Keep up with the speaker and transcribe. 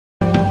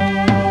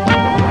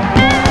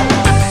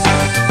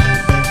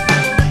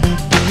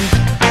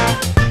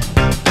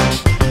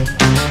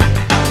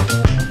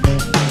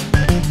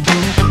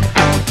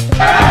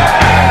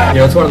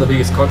one of the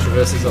biggest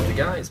controversies of the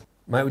Games.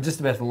 Mate, we're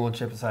just about to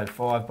launch episode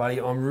 5, buddy.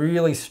 I'm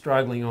really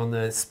struggling on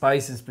the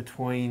spaces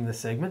between the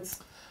segments.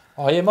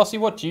 Oh yeah, Mossy,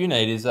 what you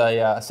need is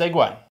a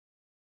Segway.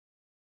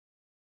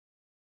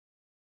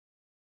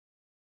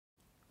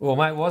 Well,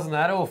 mate, wasn't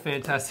that all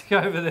fantastic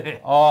over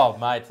there? Oh,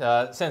 mate,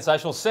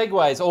 sensational.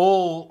 Segways,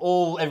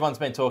 all everyone's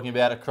been talking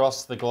about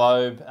across the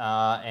globe.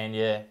 And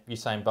yeah,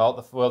 Usain Bolt,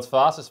 the world's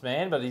fastest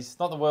man, but he's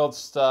not the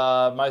world's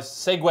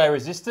most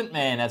Segway-resistant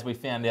man, as we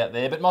found out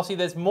there. But Mossy,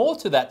 there's more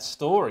to that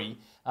story.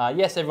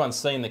 Yes, everyone's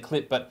seen the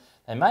clip, but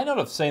they may not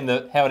have seen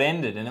how it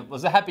ended, and it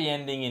was a happy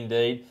ending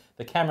indeed.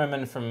 The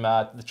cameraman from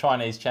the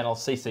Chinese channel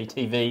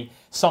CCTV,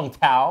 Song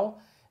Tao,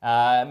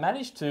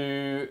 managed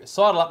to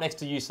sidle up next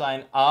to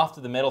Usain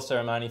after the medal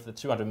ceremony for the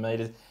 200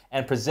 metres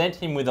and present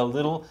him with a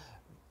little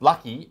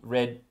lucky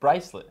red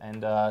bracelet,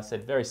 and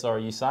said, "Very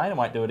sorry, Usain, I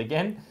won't do it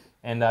again,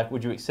 and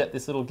would you accept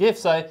this little gift?"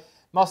 So,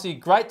 Mossy,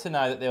 great to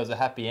know that there was a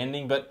happy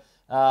ending, but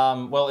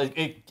well,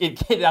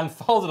 it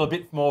unfolded a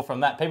bit more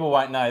from that. People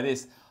won't know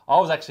this. I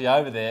was actually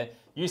over there,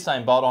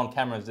 Usain Bolt on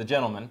camera as the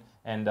gentleman,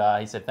 and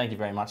he said, "Thank you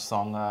very much,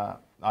 Song, I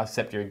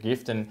accept your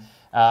gift," and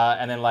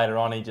then later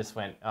on he just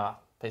went,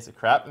 piece of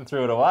crap, and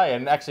threw it away.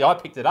 And actually I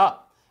picked it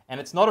up, and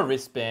it's not a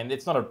wristband,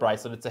 it's not a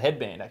bracelet, it's a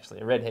headband actually,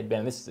 a red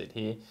headband. This is it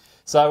here.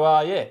 So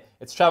yeah,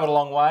 it's travelled a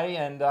long way,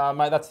 and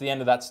mate, that's the end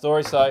of that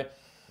story. So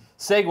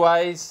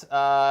Segways,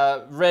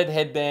 red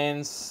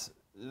headbands,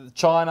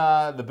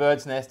 China, the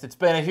bird's nest. It's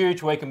been a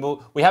huge week, and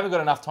we haven't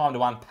got enough time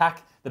to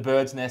unpack the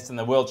bird's nest and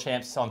the world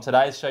champs on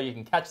today's show. You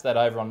can catch that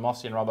over on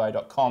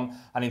mossyrobbo.com,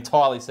 an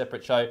entirely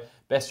separate show,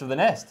 Best of the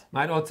Nest.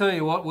 Mate, I'll tell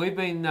you what, we've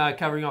been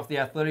covering off the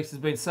athletics. There's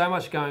been so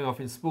much going off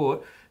in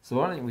sport, so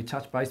why don't we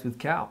touch base with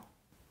Cal?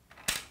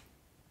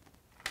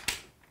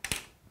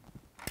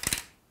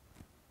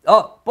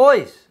 Oh,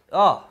 boys.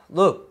 Oh,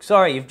 look,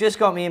 sorry, you've just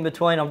got me in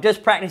between. I'm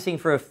just practicing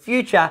for a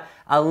future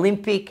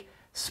Olympic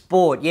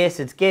sport. Yes,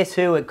 it's guess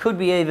who. It could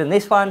be even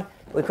this one.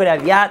 We could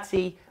have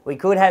Yahtzee. We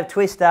could have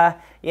Twister.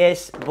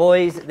 Yes,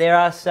 boys, there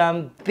are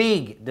some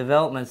big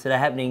developments that are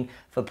happening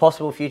for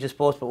possible future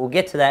sports, but we'll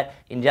get to that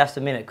in just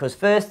a minute. Because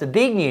first, the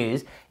big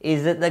news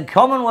is that the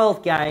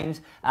Commonwealth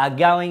Games are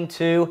going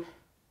to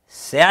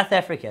South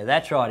Africa.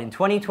 That's right, in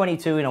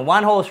 2022, in a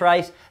one-horse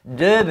race,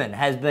 Durban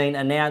has been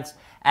announced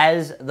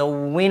as the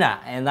winner,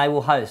 and they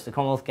will host the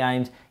Commonwealth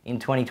Games in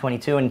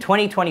 2022. And in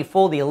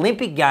 2024, the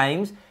Olympic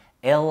Games,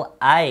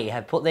 LA,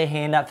 have put their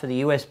hand up for the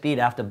US bid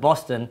after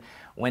Boston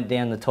went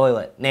down the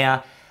toilet.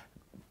 Now,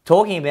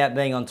 talking about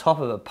being on top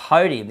of a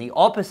podium, the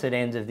opposite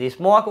ends of this,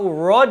 Michael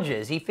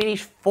Rogers, he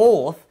finished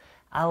 4th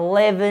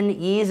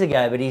 11 years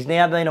ago, but he's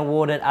now been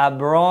awarded a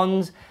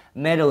bronze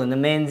medal in the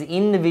men's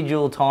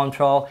individual time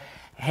trial.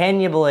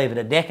 Can you believe it?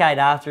 A decade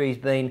after he's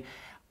been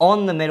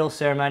on the medal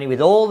ceremony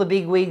with all the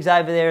big wigs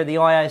over there at the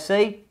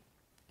IOC.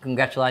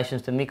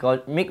 Congratulations to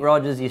Mick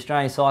Rogers, the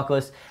Australian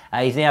cyclist.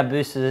 He's now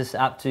boosted us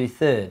up to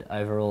 3rd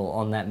overall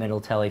on that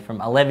medal tally from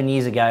 11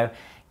 years ago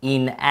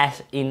in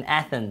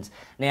Athens.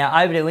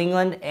 Now over to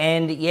England,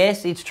 and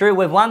yes, it's true,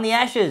 we've won the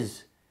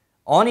Ashes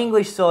on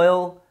English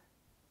soil.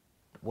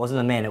 It wasn't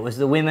the men, it was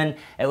the women.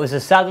 It was the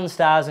Southern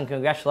Stars, and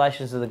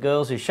congratulations to the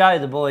girls who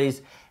showed the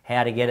boys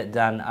how to get it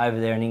done over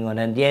there in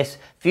England. And yes,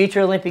 future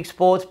Olympic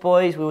sports,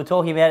 boys, we were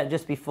talking about it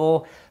just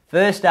before.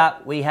 First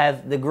up, we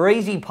have the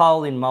greasy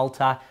pole in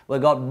Malta.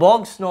 We've got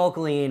bog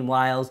snorkeling in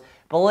Wales.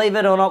 Believe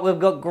it or not, we've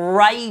got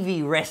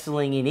gravy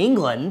wrestling in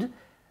England.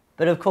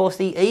 But of course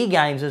the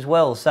E-Games as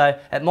well. So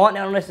it might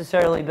not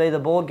necessarily be the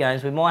board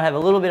games. We might have a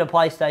little bit of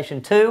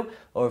PlayStation 2,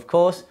 or of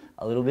course,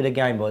 a little bit of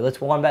Game Boy.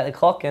 Let's wind back the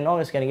clock, and I'm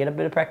just going to get a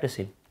bit of practice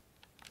in.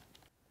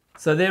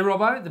 So there,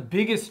 Robbo, the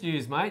biggest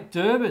news, mate.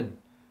 Durban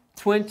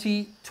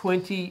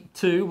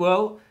 2022.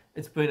 Well,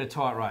 it's been a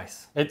tight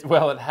race.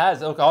 Well, it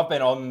has. Look, I've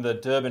been on the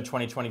Durban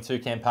 2022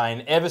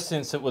 campaign ever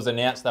since it was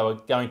announced they were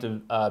going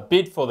to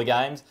bid for the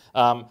Games.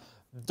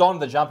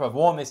 Donned the jumper. I've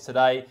worn this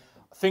today.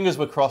 Fingers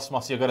were crossed,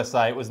 Mossy, I've got to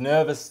say. It was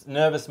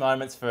nervous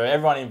moments for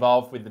everyone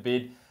involved with the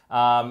bid,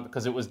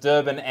 because it was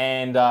Durban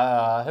and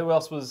who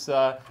else was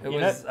It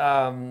was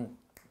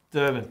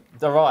Durban.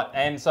 Right,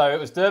 and so it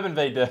was Durban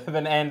v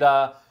Durban, and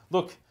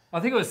look... I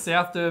think it was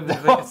South Durban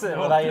v North Durban.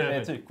 Well, they in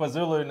there too.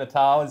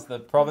 KwaZulu-Natal is the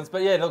province,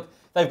 but yeah, look,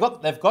 they've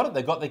got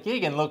the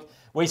gig, and look,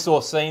 we saw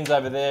scenes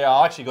over there.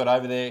 I actually got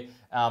over there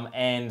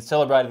and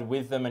celebrated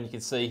with them, and you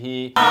can see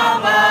here.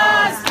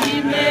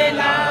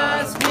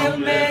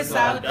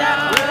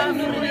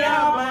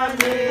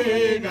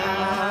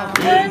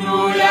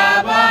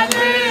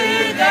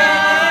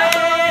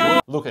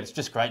 Look, it's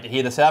just great to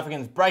hear the South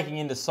Africans breaking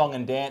into song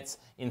and dance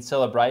in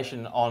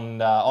celebration on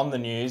the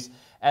news.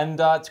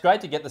 And it's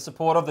great to get the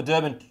support of the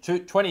Durban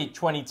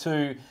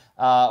 2022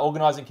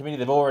 organising committee.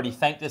 They've already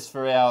thanked us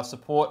for our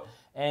support.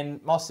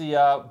 And Mossy,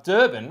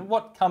 Durban,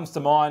 what comes to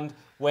mind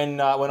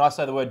when I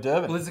say the word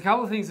Durban? Well, there's a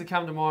couple of things that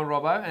come to mind,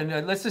 Robbo,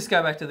 and let's just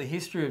go back to the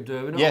history of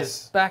Durban. Yes. It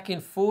was back in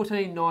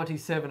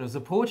 1497. It was a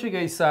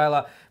Portuguese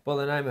sailor by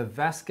the name of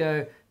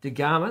Vasco da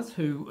Gama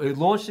who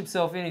launched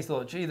himself in. He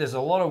thought, gee, there's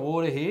a lot of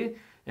water here.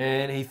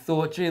 And he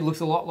thought, gee, it looks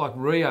a lot like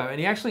Rio. And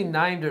he actually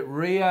named it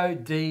Rio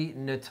de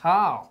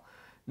Natal.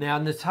 Now,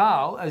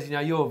 Natal, as you know,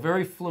 you're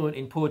very fluent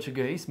in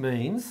Portuguese,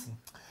 means...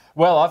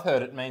 Well, I've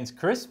heard it means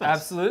Christmas.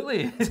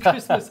 Absolutely. It's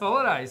Christmas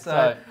holiday.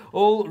 So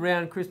all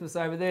around Christmas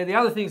over there. The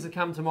other things that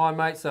come to mind,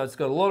 mate, so it's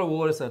got a lot of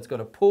water, so it's got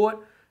a port,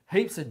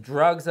 heaps of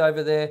drugs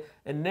over there,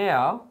 and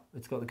now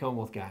it's got the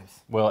Commonwealth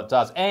Games. Well, it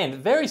does. And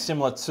very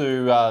similar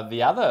to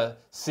the other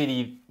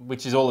city,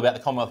 which is all about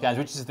the Commonwealth Games,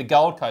 which is the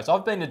Gold Coast.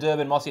 I've been to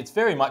Durban, Mossy. It's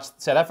very much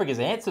South Africa's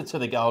answer to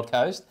the Gold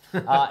Coast.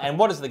 And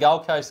what has the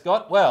Gold Coast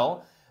got?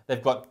 Well,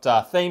 they've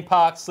got theme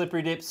parks,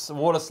 slippery dips,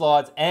 water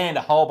slides, and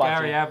a whole bunch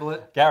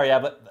Gary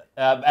Ablett.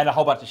 And a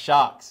whole bunch of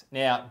sharks.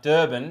 Now,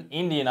 Durban,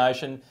 Indian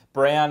Ocean,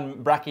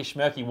 brown, brackish,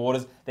 murky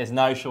waters, there's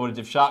no shortage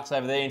of sharks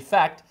over there. In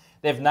fact,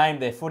 they've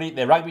named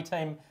their rugby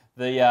team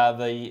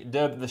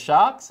the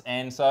Sharks,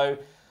 and so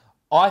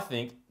I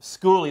think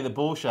Schooley, the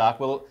bull shark,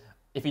 well,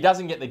 if he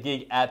doesn't get the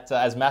gig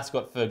as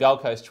mascot for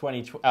Gold Coast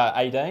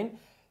 2018,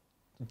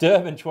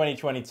 Durban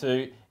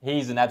 2022,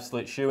 he's an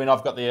absolute shoe-in.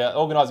 I've got the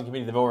organising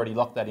committee, they've already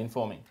locked that in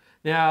for me.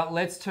 Now,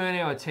 let's turn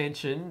our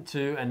attention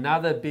to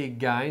another big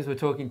games. We're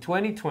talking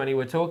 2020,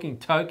 we're talking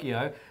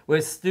Tokyo.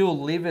 We're still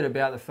livid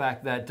about the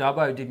fact that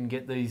Dubbo didn't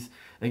get these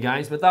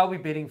games, but they'll be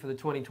bidding for the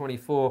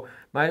 2024.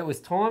 Mate, it was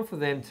time for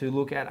them to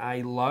look at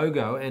a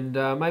logo. And,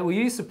 mate, were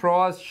you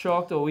surprised,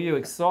 shocked, or were you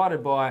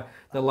excited by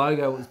the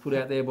logo that was put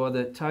out there by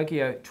the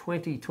Tokyo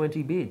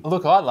 2020 bid?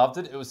 Look, I loved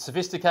it. It was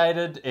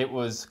sophisticated, it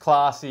was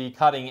classy,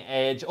 cutting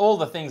edge, all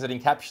the things that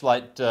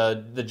encapsulate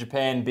the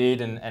Japan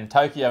bid and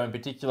Tokyo in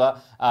particular.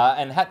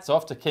 And hats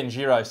off to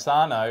Kenjiro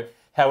Sano.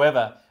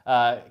 However,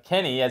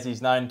 Kenny, as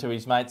he's known to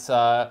his mates,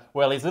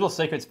 well, his little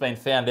secret's been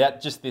found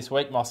out just this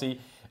week,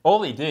 Mossy.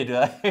 All he did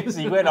is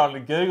he went on to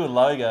Google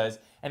logos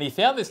and he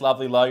found this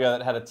lovely logo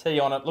that had a T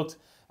on it, looked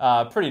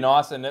pretty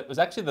nice, and it was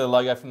actually the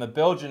logo from the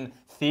Belgian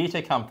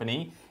theatre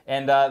company,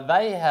 and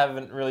they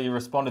haven't really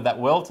responded that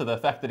well to the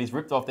fact that he's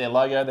ripped off their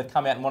logo. They've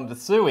come out and wanted to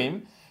sue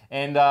him,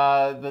 and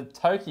the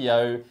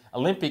Tokyo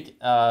Olympic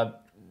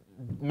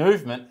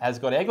movement has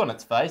got egg on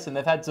its face, and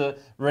they've had to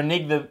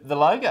renege the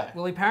logo.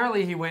 Well,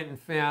 apparently he went and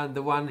found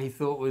the one he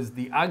thought was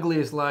the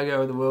ugliest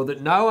logo in the world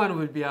that no one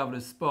would be able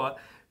to spot,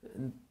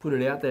 and put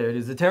it out there. It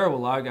is a terrible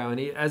logo, and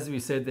he, as we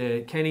said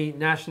there, Kenny,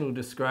 national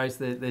disgrace.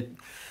 I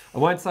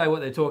won't say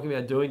what they're talking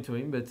about doing to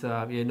him, but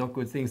yeah, not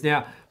good things.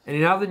 Now, and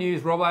in other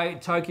news, Robbo,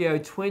 Tokyo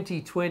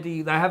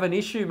 2020, they have an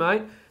issue,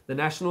 mate. The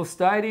National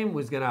Stadium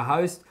was going to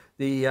host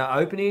the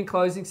opening and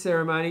closing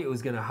ceremony. It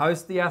was going to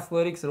host the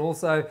athletics and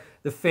also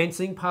the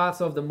fencing parts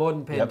of the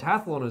modern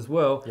pentathlon as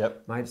well.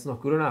 Yep. Mate, it's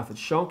not good enough.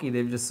 It's shonky.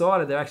 They've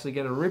decided they're actually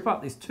going to rip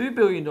up this $2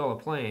 billion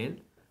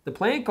plan. The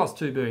plan cost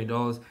 $2 billion.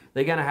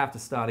 They're going to have to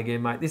start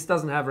again, mate. This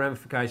doesn't have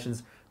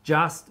ramifications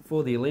just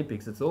for the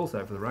Olympics. It's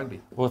also for the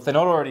rugby. Well, if they're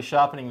not already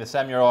sharpening the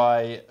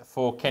samurai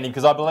for Kenny,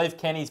 because I believe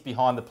Kenny's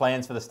behind the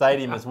plans for the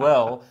stadium as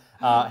well,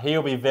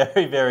 he'll be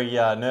very, very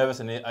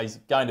nervous, and he's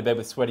going to bed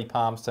with sweaty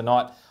palms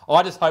tonight.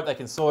 I just hope they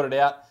can sort it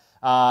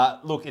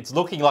out. Look, it's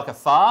looking like a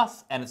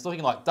farce, and it's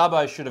looking like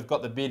Dubbo should have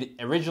got the bid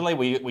originally.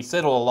 We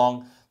said all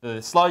along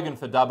the slogan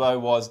for Dubbo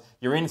was,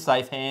 "You're in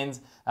safe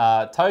hands."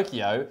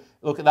 Tokyo,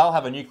 look, they'll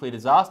have a nuclear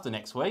disaster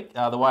next week,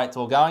 the way it's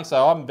all going.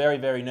 So I'm very,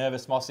 very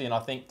nervous, Mossy, and I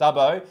think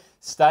Dubbo,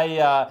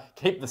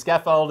 keep the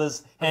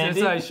scaffolders handy. I was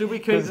going to say, should we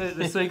keep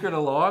the secret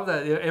alive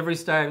that every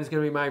stadium is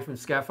going to be made from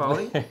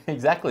scaffolding?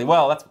 Exactly.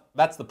 Well,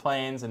 that's the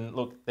plans, and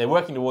look, they're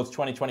working towards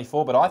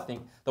 2024, but I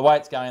think the way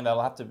it's going,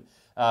 they'll have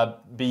to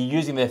be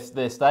using their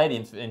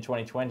stadiums in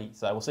 2020.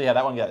 So we'll see how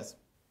that one goes.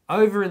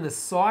 Over in the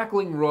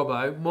cycling,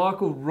 Robbo,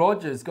 Michael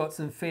Rogers got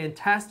some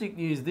fantastic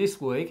news this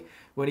week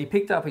when he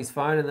picked up his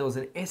phone and there was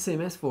an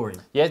SMS for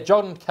him. Yeah,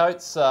 John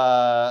Coates,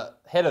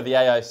 head of the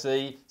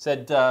AOC,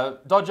 said,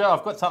 Dodger,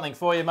 I've got something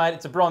for you, mate.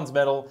 It's a bronze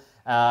medal.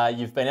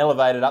 You've been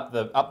elevated up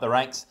the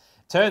ranks.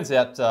 Turns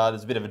out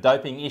there's a bit of a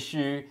doping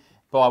issue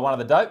by one of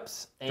the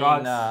dopes.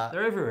 Drugs,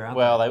 they're everywhere,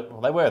 aren't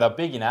they? They were. They're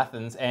big in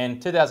Athens.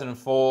 And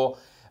 2004...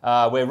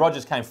 where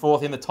Rogers came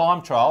fourth in the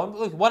time trial.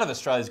 Look, one of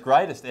Australia's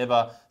greatest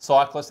ever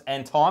cyclists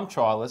and time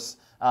trialists.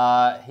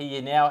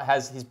 He now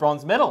has his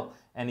bronze medal,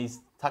 and he's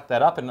tucked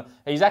that up, and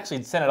he's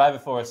actually sent it over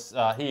for us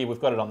here. We've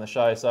got it on the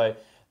show. So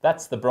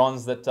that's the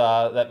bronze that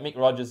Mick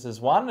Rogers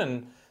has won.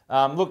 And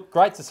look,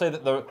 great to see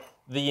that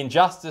the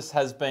injustice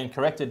has been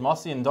corrected,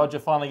 Mossy, and Dodger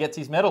finally gets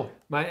his medal.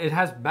 Mate, it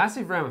has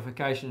massive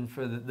ramification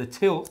for the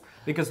tilt,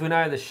 because we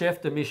know the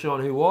chef de mission,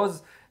 who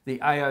was the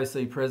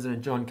AOC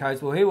president, John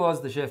Coates, well, he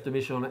was the chef de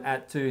mission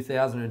at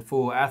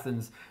 2004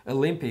 Athens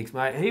Olympics,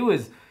 mate. He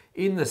was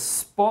in the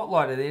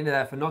spotlight at the end of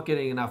that for not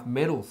getting enough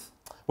medals.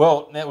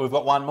 Well, now we've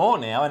got one more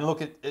now, and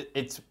look,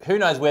 it's who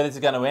knows where this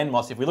is going to end,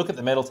 Moss. If we look at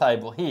the medal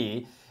table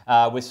here,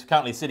 we're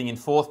currently sitting in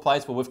fourth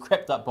place, but we've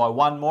crept up by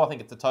one more. I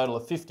think it's a total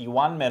of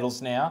 51 medals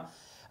now.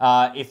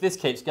 If this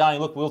keeps going,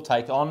 look, we'll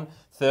take on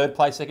third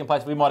place, second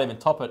place. We might even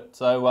top it.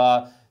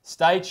 So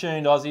stay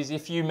tuned, Aussies.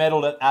 If you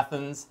medalled at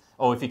Athens,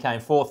 or if you came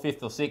fourth,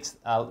 fifth or sixth,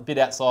 a bit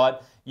outside,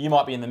 you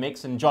might be in the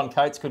mix, and John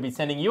Coates could be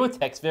sending you a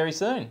text very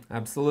soon.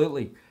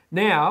 Absolutely.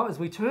 Now, as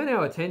we turn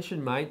our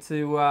attention, mate,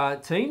 to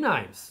team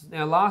names.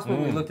 Now, last week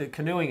we looked at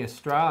Canoeing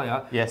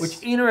Australia,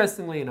 which,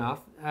 interestingly enough,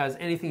 has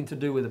anything to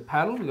do with a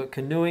paddle. We've got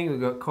canoeing,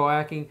 we've got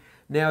kayaking,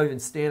 now even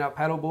stand-up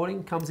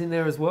paddleboarding comes in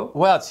there as well.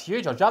 Well, it's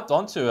huge. I jumped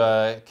onto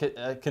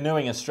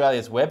Canoeing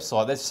Australia's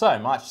website. There's so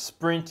much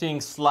sprinting,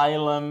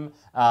 slalom.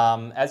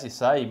 As you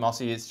say,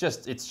 Mossy, it's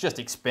just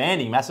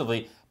expanding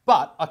massively.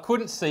 But I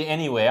couldn't see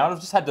anywhere. I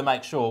just had to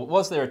make sure.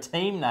 Was there a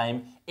team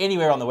name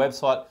anywhere on the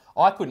website?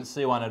 I couldn't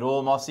see one at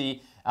all,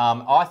 Mossy.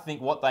 I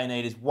think what they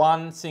need is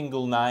one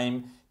single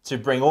name to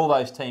bring all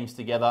those teams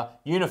together,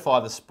 unify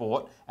the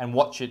sport, and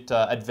watch it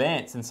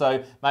advance. And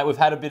so, mate, we've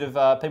had a bit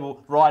of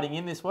people writing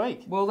in this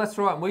week. Well, that's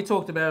right. And we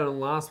talked about it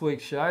on last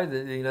week's show.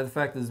 That, you know, the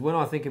fact is, when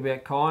I think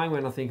about kayaking,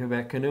 when I think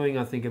about canoeing,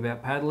 I think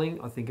about paddling,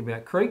 I think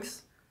about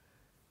creeks,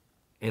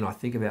 and I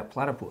think about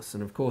platypus.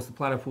 And of course, the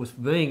platypus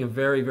being a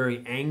very,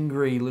 very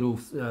angry little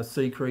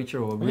sea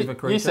creature or river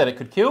creature. You said it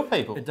could kill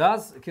people. It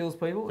does. It kills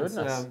people.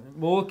 Goodness. It's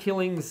more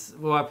killings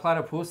by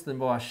platypus than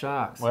by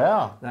sharks.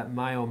 Wow. That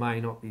may or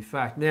may not be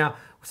fact. Now,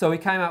 so we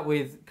came up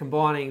with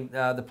combining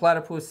the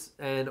platypus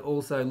and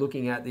also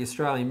looking at the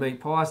Australian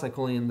meat pies. They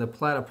call them the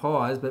platter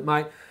pies. But,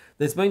 mate,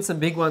 there's been some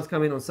big ones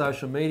coming on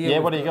social media. Yeah,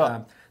 what do you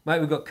got?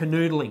 Mate, we've got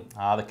canoodling.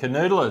 Ah, the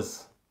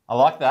canoodlers. I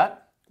like that.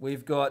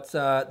 We've got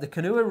the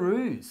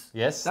canoeroos.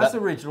 Yes. That's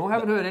original.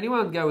 Haven't heard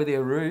anyone go with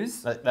their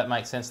roos. That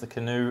makes sense. The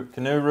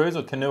canoeroos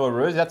or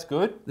canoeroos, that's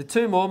good. The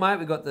two more, mate.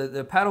 We've got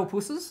the paddle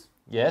pusses.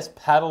 Yes,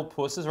 paddle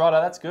pusses. Righto,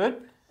 that's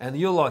good. And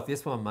you'll like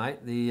this one,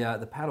 mate.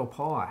 The paddle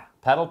pie.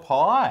 Paddle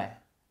pie.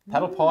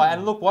 Paddle pie.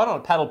 And look, why not a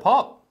paddle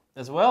pop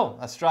as well?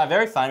 Australia,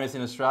 very famous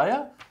in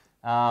Australia.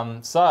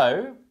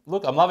 So,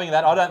 look, I'm loving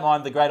that. I don't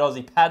mind the great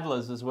Aussie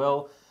paddlers as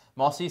well,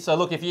 Mossy. So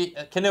look, if you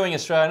Canoeing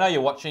Australia, I know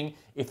you're watching.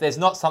 If there's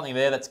not something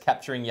there that's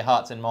capturing your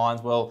hearts and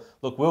minds, well,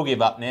 look, we'll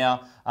give up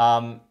now.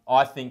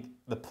 I think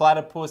the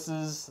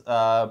platypuses,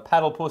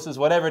 paddle pusses,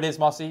 whatever it is,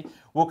 Mossy,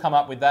 we'll come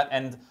up with that.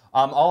 And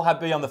I'll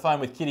be on the phone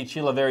with Kitty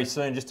Chiller very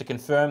soon just to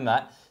confirm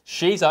that.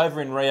 She's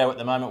over in Rio at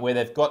the moment where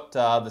they've got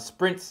the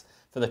sprints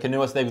for the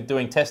canoeists. They're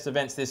doing test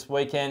events this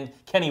weekend.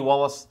 Kenny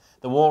Wallace,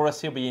 the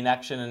walrus, he'll be in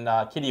action,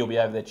 and Kitty will be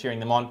over there cheering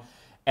them on.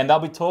 And they'll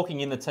be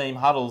talking in the team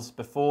huddles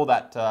before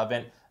that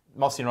event.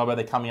 Mossy and Robbo,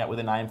 they're coming up with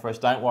a name for us.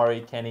 Don't worry,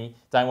 Kenny.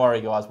 Don't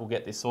worry, guys. We'll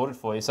get this sorted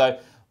for you. So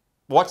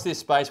watch this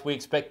space. We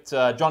expect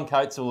John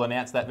Coates will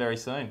announce that very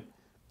soon.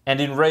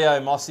 And in Rio,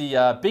 Mossy,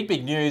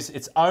 big news.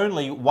 It's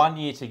only 1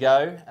 year to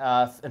go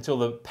until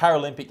the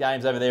Paralympic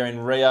Games over there in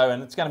Rio,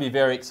 and it's going to be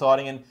very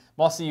exciting. And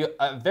Mossy,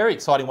 a very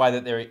exciting way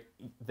that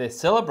they're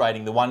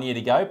celebrating the 1 year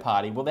to go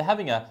party. Well, they're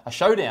having a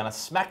showdown, a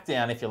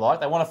smackdown, if you like.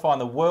 They want to find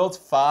the world's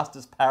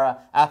fastest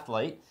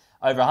para-athlete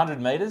over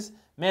 100 metres.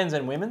 Men's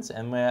and women's,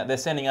 and they're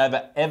sending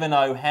over Evan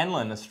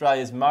O'Hanlon,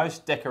 Australia's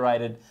most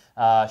decorated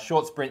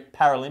short sprint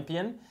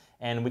Paralympian,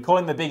 and we call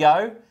him the Big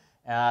O.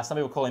 Some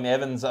people call him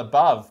Evans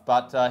above,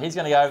 but he's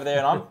going to go over there,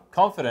 and I'm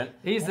confident.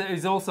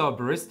 He's also a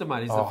barista,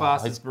 mate. He's the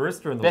fastest barista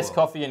in the world. Best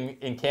coffee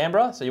in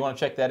Canberra, so you want to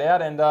check that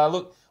out. And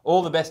look,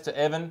 all the best to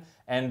Evan.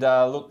 And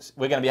look,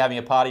 we're going to be having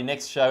a party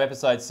next show,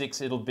 episode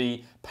 6. It'll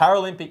be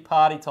Paralympic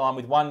party time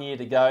with 1 year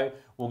to go.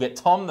 We'll get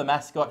Tom, the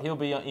mascot. He'll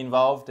be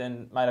involved,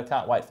 and mate, I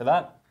can't wait for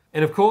that.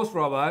 And of course,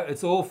 Robbo,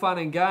 it's all fun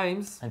and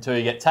games until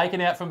you get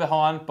taken out from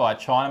behind by a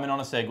Chinaman on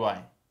a Segway.